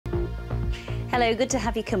Hello, good to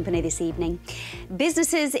have your company this evening.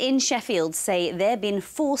 Businesses in Sheffield say they're being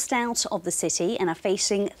forced out of the city and are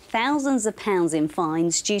facing thousands of pounds in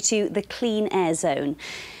fines due to the clean air zone.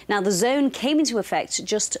 Now, the zone came into effect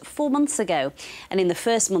just 4 months ago, and in the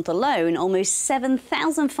first month alone, almost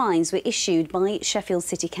 7,000 fines were issued by Sheffield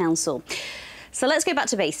City Council. So let's go back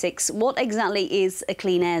to basics. What exactly is a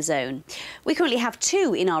clean air zone? We currently have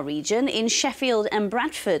two in our region, in Sheffield and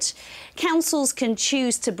Bradford. Councils can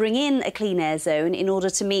choose to bring in a clean air zone in order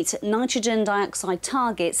to meet nitrogen dioxide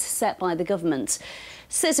targets set by the government.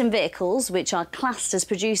 Certain vehicles, which are classed as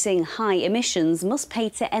producing high emissions, must pay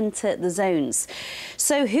to enter the zones.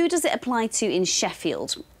 So who does it apply to in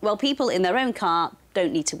Sheffield? Well, people in their own car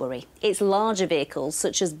don't need to worry. It's larger vehicles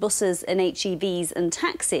such as buses and HGVs and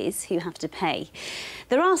taxis who have to pay.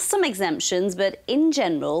 There are some exemptions, but in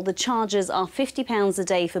general the charges are £50 a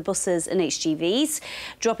day for buses and HGVs,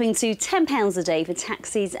 dropping to £10 a day for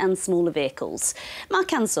taxis and smaller vehicles.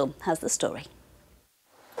 Mark Ansell has the story.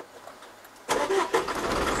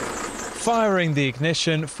 Firing the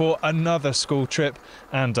ignition for another school trip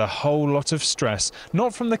and a whole lot of stress,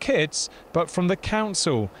 not from the kids, but from the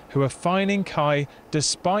council, who are fining Kai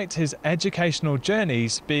despite his educational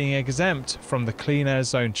journeys being exempt from the clean air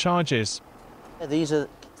zone charges. These are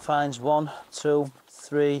fines 1, 2,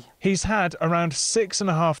 3. He's had around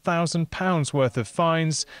 £6,500 worth of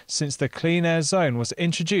fines since the clean air zone was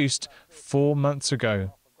introduced 4 months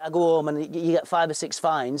ago. I go home and you get 5 or 6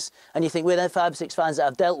 fines, and you think, well, there are 5 or 6 fines that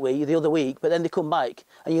I've dealt with the other week, but then they come back,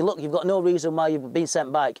 and you look, you've got no reason why you've been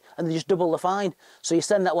sent back, and they just double the fine. So you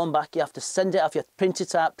send that one back, you have to send it off, you have to print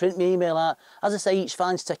it out, print my email out. As I say, each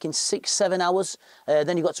fine's taking 6-7 hours.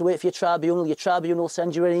 Then you've got to wait for your tribunal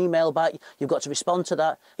sends you an email back, you've got to respond to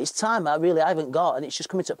that. It's time I haven't got, and it's just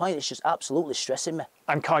coming to a point, it's just absolutely stressing me.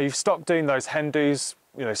 And Kai, you've stopped doing those hen do's,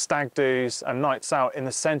 stag do's and nights out in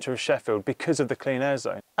the centre of Sheffield because of the clean air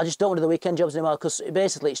zone. I just don't want to do the weekend jobs anymore because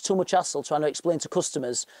basically it's too much hassle trying to explain to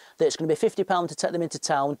customers that it's going to be £50 to take them into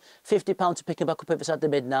town, £50 to pick them back up if it's at the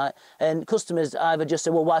midnight, and customers either just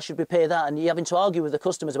say, well, why should we pay that? And you're having to argue with the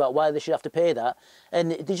customers about why they should have to pay that,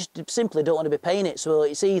 and they just simply don't want to be paying it. So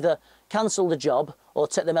it's either cancel the job or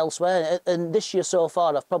take them elsewhere. And this year so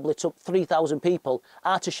far, I've probably took 3,000 people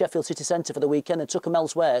out of Sheffield city centre for the weekend and took them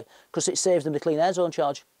elsewhere because it saves them the clean air zone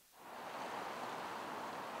charge.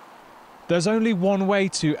 There's only one way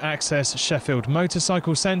to access Sheffield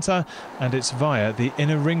Motorcycle Centre, and it's via the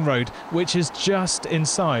inner ring road, which is just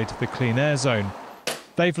inside the clean air zone.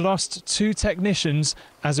 They've lost 2 technicians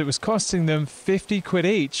as it was costing them £50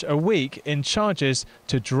 each a week in charges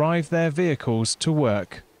to drive their vehicles to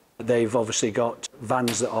work. They've obviously got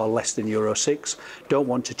vans that are less than Euro 6, don't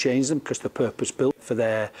want to change them because they're purpose-built for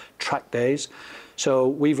their track days. So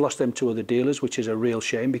we've lost them to other dealers, which is a real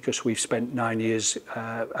shame because we've spent 9 years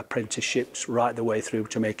apprenticeships right the way through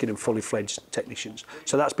to making them fully fledged technicians.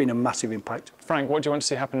 So that's been a massive impact. Frank, what do you want to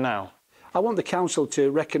see happen now? I want the council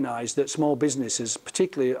to recognise that small businesses,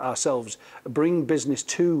 particularly ourselves, bring business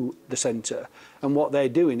to the centre, and what they're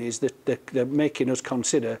doing is that they're making us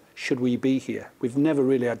consider, should we be here? We've never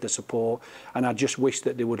really had the support, and I just wish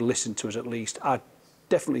that they would listen to us at least. I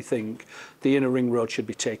definitely think the inner ring road should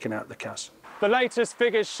be taken out of the CAS. The latest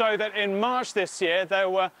figures show that in March this year there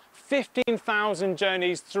were 15,000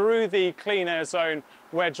 journeys through the clean air zone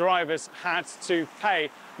where drivers had to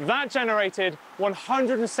pay. That generated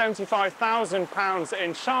 £175,000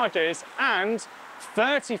 in charges and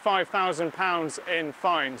 £35,000 in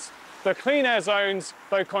fines. The clean air zones,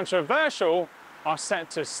 though controversial, are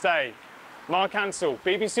set to stay. Mark Ansell,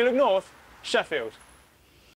 BBC Look North, Sheffield.